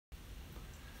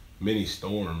many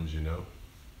storms, you know.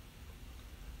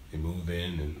 They move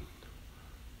in and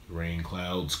the rain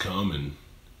clouds come and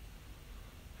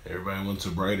everybody wants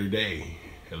a brighter day.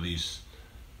 At least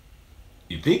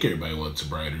you think everybody wants a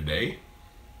brighter day.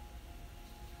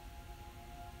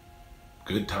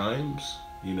 Good times,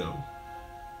 you know.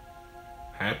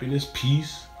 Happiness,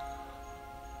 peace.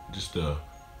 Just a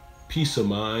peace of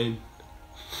mind.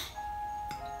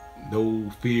 No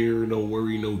fear, no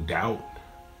worry, no doubt.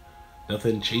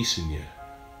 Nothing chasing you.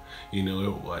 You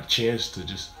know, a chance to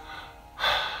just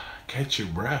catch your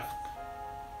breath.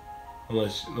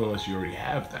 Unless you already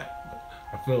have that.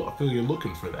 But I feel you're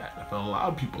looking for that. I feel a lot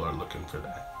of people are looking for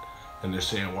that. And they're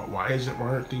saying, why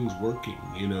aren't things working?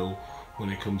 You know, when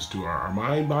it comes to our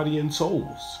mind, body, and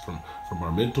souls, from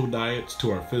our mental diets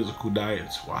to our physical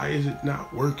diets. Why is it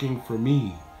not working for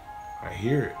me? I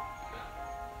hear it.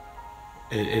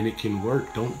 And it can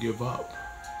work. Don't give up.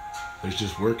 There's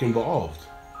just work involved.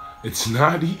 It's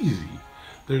not easy.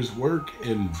 There's work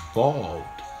involved.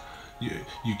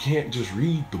 You can't just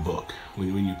read the book.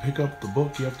 When you pick up the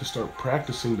book, you have to start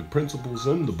practicing the principles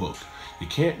in the book. You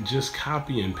can't just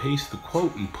copy and paste the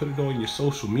quote and put it on your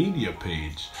social media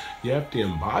page. You have to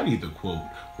embody the quote.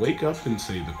 Wake up and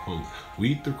say the quote.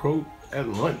 Read the quote at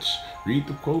lunch. Read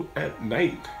the quote at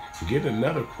night. Get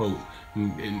another quote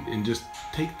and just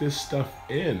take this stuff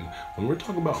in. When we're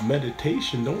talking about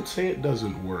meditation, don't say it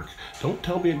doesn't work. Don't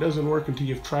tell me it doesn't work until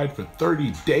you've tried for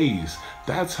 30 days.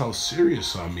 That's how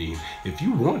serious I mean. If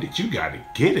you want it, you gotta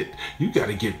get it. You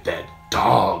gotta get that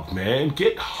dog, man.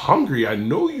 Get hungry. I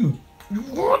know you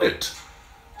want it.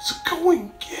 So go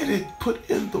and get it. Put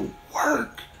in the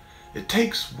work. It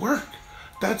takes work.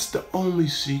 That's the only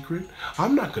secret.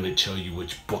 I'm not gonna tell you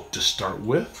which book to start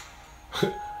with.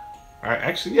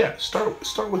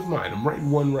 Start with mine. I'm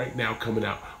writing one right now coming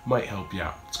out. Might help you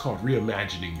out. It's called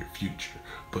Reimagining Your Future.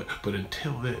 But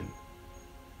until then,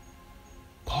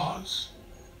 pause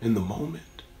in the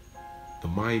moment, the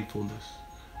mindfulness,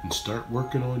 and start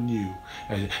working on you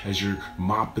as you're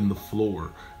mopping the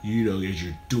floor, you know, as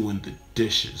you're doing the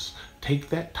dishes. Take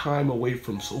that time away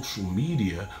from social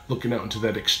media, looking out into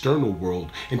that external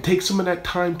world, and take some of that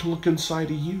time to look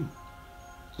inside of you.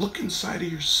 Look inside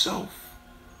of yourself.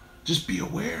 Just be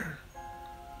aware.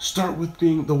 Start with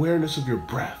being the awareness of your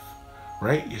breath,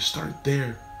 right? You start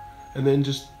there and then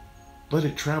just let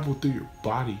it travel through your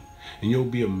body and you'll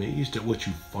be amazed at what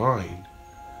you find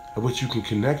and what you can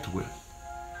connect with.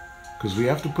 Because we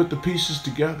have to put the pieces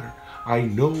together. I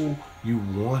know you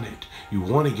want it. You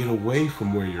want to get away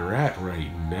from where you're at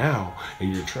right now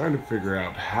and you're trying to figure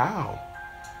out how.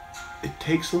 It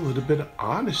takes a little bit of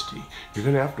honesty. You're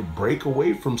going to have to break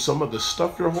away from some of the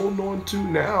stuff you're holding on to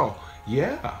now.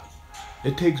 Yeah.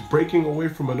 It takes breaking away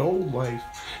from an old life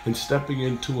and stepping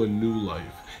into a new life.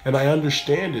 And I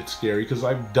understand it's scary because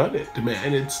I've done it,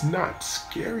 man. It's not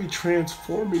scary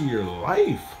transforming your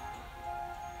life.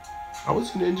 I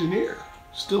was an engineer,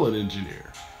 still an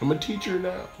engineer. I'm a teacher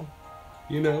now,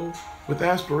 you know, with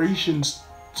aspirations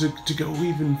to go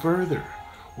even further.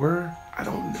 Where? I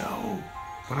don't know.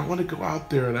 But I want to go out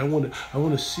there and I want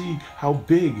to see how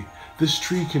big this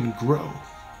tree can grow,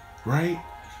 right?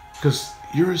 Because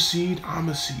you're a seed, I'm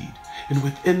a seed. And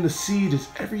within the seed is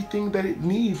everything that it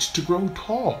needs to grow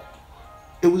tall.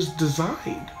 It was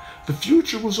designed. The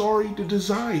future was already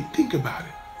designed. Think about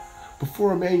it.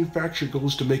 Before a manufacturer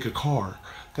goes to make a car,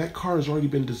 that car has already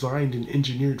been designed and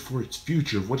engineered for its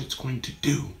future, of what it's going to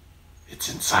do.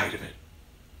 It's inside of it.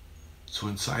 So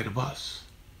inside of us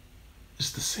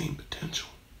is the same potential.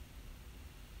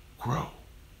 Grow.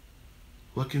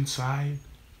 Look inside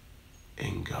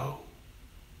and go.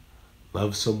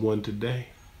 Love someone today.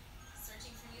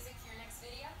 Searching for music for your next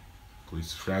video? Please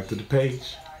subscribe to the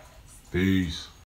page. Peace.